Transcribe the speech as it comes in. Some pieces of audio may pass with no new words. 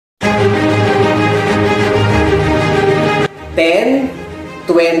10,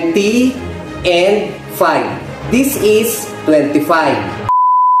 20, and 5. This is 25.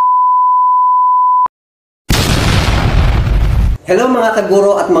 Hello mga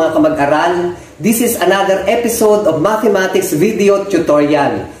kaguro at mga kamag-aral. This is another episode of Mathematics video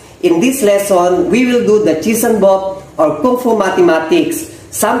tutorial. In this lesson, we will do the Chisenbop or Kung Fu Mathematics,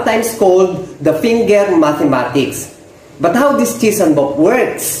 sometimes called the finger mathematics. But how this Chisenbop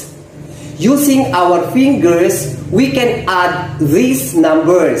works? Using our fingers, we can add these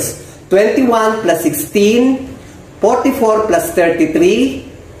numbers: 21 plus 16, 44 plus 33,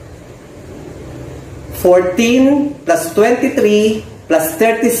 14 plus 23 plus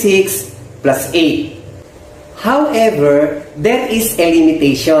 36 plus 8. However, there is a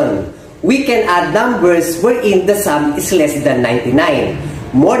limitation. We can add numbers wherein the sum is less than 99.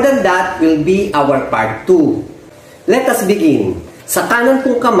 More than that will be our part 2. Let us begin. Sa kanan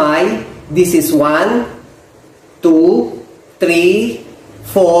kong kamay, this is 1, 2, 3,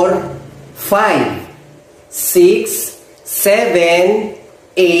 4, 5, 6, 7,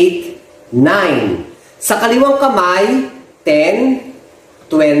 8, 9. Sa kaliwang kamay, 10,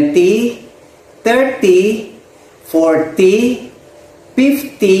 20, 30, 40,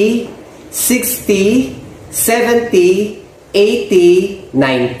 50, 60, 70, 80,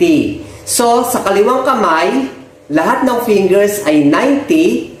 90. So, sa kaliwang kamay, lahat ng fingers ay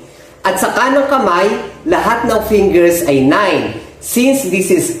 90 at sa kanang kamay, lahat ng fingers ay 9. Since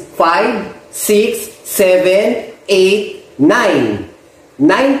this is 5, 6, 7, 8, 9.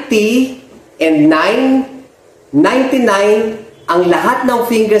 90 and 9, 99 ang lahat ng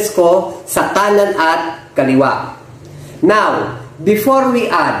fingers ko sa kanan at kaliwa. Now, before we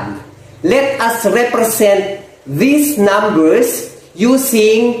add, let us represent these numbers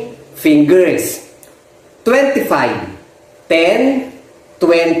using fingers. 25, 10,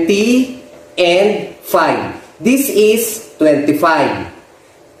 20, and 5. This is 25.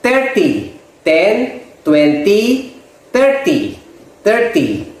 30, 10, 20, 30,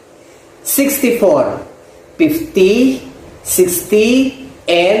 30. 64, 50, 60,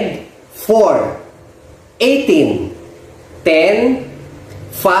 and 4. 18, 10,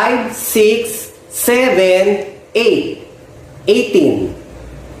 5, 6, 7, 8. 18.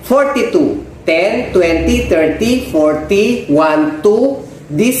 42, 10, 20, 30, 40, 1, 2.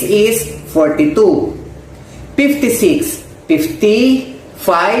 This is 42. 56, 50, 5,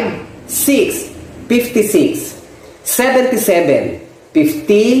 6, 56. 77,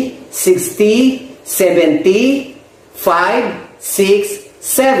 50, 60, 70, 5, 6,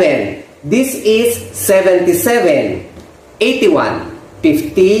 7. This is 77. 81,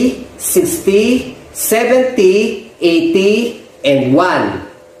 50, 60, 70, 80, and 1.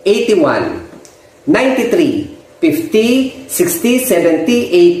 81. 93, 50, 60, 70,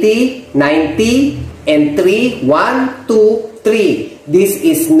 80, 90, and 3. 1, 2, 3. This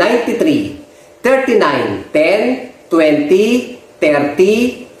is 93. 39, 10, 20,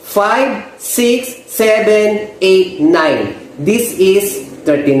 30, 5, 6, 7, 8, 9. This is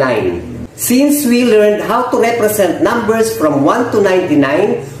 39. Since we learned how to represent numbers from 1 to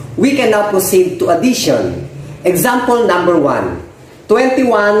 99, we can now proceed to addition. Example number 1.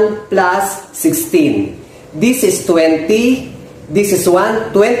 21 plus 16. This is 20. This is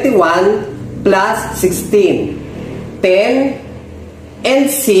 1. 21 plus 16. 10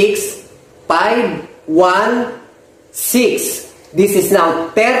 and 6. 5, 1, 6. This is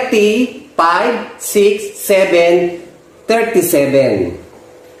now 30, 5, 6, 7, 37.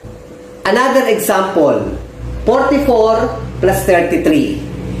 Another example, 44 plus 33.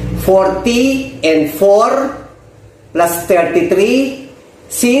 40 and 4 plus 33.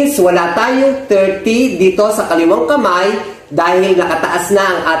 Since wala tayong 30 dito sa kaliwang kamay, dahil nakataas na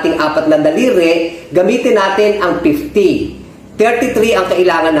ang ating apat na daliri, gamitin natin ang 50. 33 ang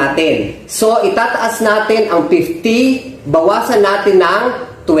kailangan natin. So, itataas natin ang 50, bawasan natin ng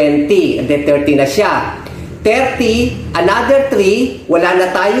 20. And then 30 na siya. 30, another 3, wala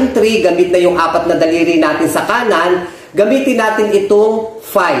na tayong 3, gamit na yung apat na daliri natin sa kanan, gamitin natin itong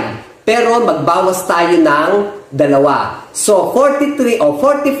 5. Pero magbawas tayo ng 2. So, 43 o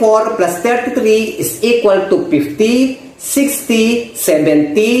 44 plus 33 is equal to 50, 60,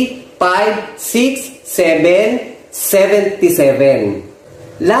 70, 5, 6, 7,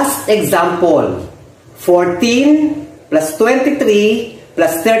 77. Last example, 14 plus 23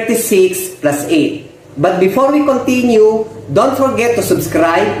 plus 36 plus 8. But before we continue, don't forget to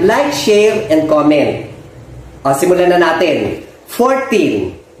subscribe, like, share, and comment. Simulan na natin.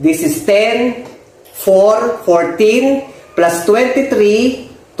 14. This is 10, 4, 14, plus 23,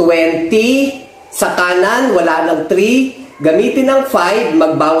 20. Sa kanan, wala ng 3. Gamitin ng 5,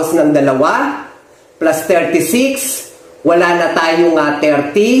 magbawas ng 2. Plus 36, Wala na tayong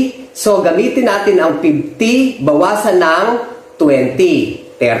 30. So, gamitin natin ang 50, bawasan ng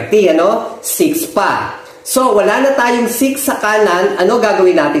 20. 30, ano? 6 pa. So, wala na tayong 6 sa kanan. Ano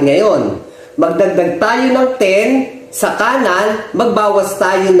gagawin natin ngayon? Magdagdag tayo ng 10 sa kanan, magbawas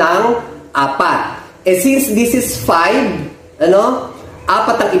tayo ng 4. Since this is 5, ano?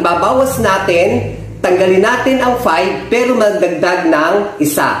 4 ang ibabawas natin, tanggalin natin ang 5, pero magdagdag ng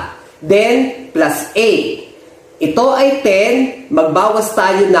 1. Then, plus 8. Ito ay 10, magbawas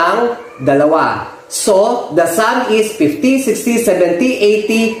tayo ng 2. So, the sum is 50, 60,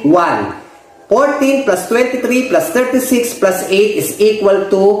 70, 80, 1. 14 plus 23 plus 36 plus 8 is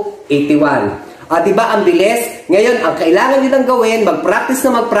equal to 81. Diba ang bilis? Ngayon, ang kailangan nyo lang gawin, mag-practice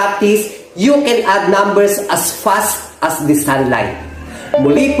na mag-practice, you can add numbers as fast as the sunlight.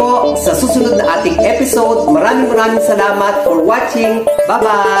 Muli po, sa susunod na ating episode, maraming salamat for watching.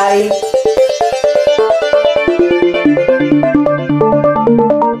 Bye-bye!